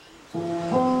Nung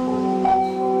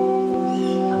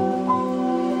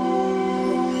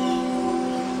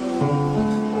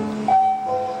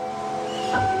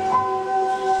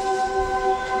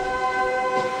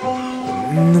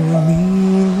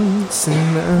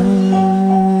minsan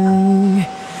ay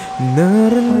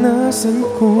naranasan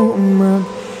ko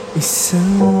mag-isa,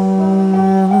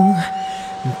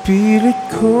 pilit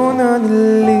ko na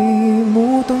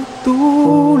nalimutan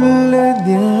tulad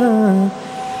niya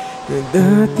na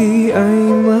dati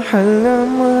ay mahal na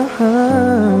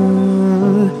mahal.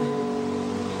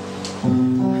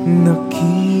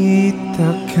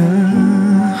 Nakita ka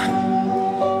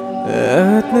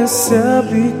at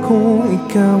nasabi kong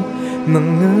ikaw na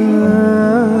nga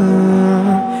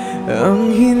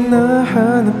ang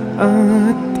hinahanap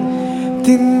at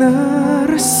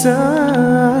dinarasal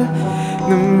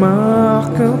na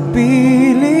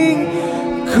makapiling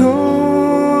ko.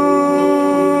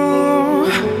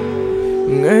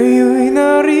 Ngayo'y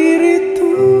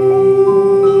naririto,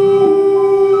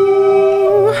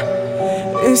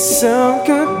 isang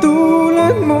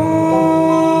katulad mo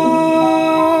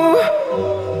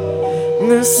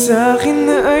na sa'kin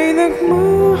ay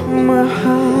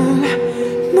nagmamahal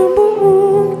na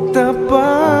buong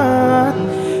tapat,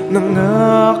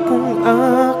 nangakong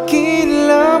akin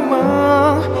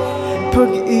lamang,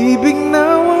 pag-ibig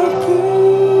na wagas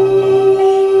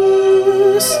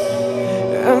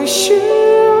ang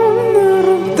siyang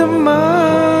naramdaman.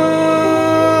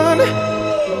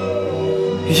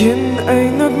 Yan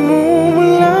ay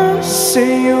nagmumula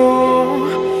sa'yo,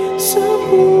 sa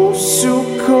puso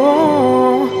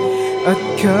ko, at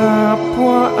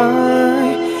kapwa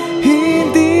ay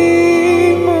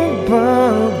hindi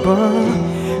magbabago.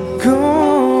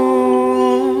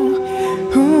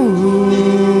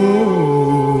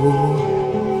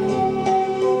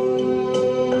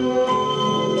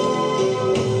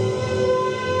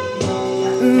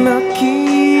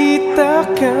 Nakita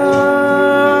ka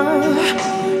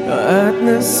at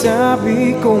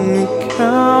nasabi kong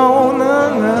ikaw na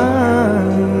nga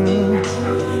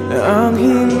ang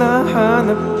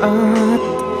hinahanap at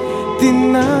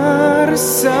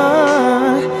dinarasal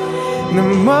na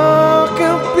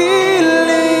makapiling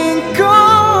ko.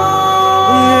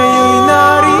 Ngayo'y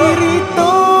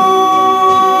naririto,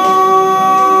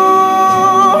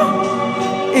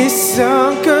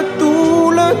 isang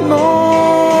katulad mo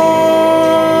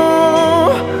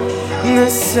na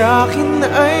sa'kin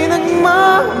ay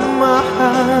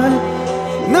nagmamahal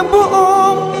na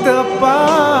buong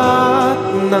tapat,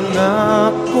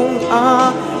 nangakong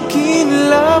akin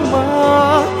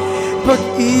lamang,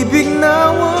 pag-ibig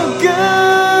na wagas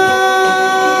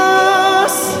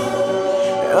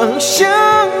ang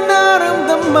siyang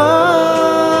naramdaman.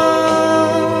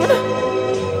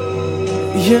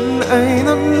 Yan ay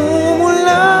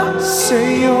nagmumula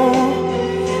sa'yo,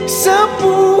 sa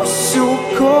puso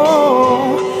ko,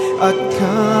 at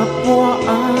kapwa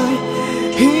ay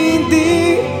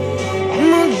hindi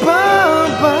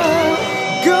magbabago.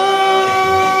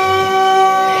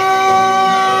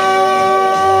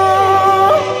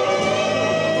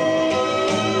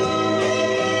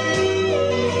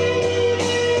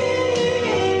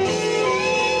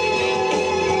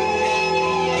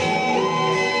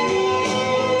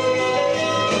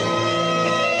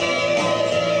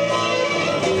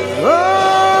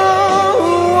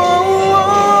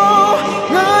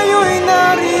 Ngayo'y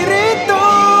naririto,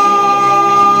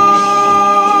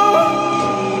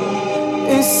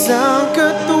 isang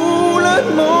katulad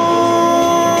mo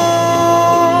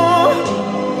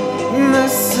na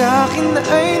sa'kin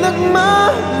ay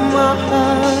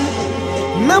nagmamahal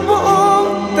na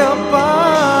buong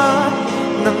tapat,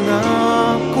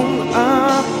 nangakong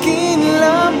akin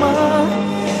lamang,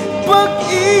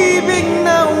 pag-ibig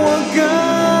na wagas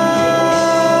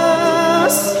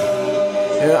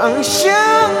ang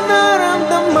siyang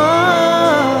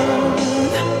naramdaman.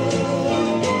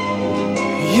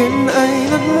 Yan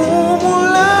ay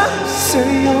nagmumula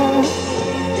sa'yo,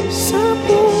 sa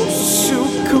puso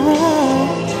ko,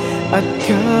 at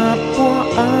kapwa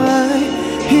ay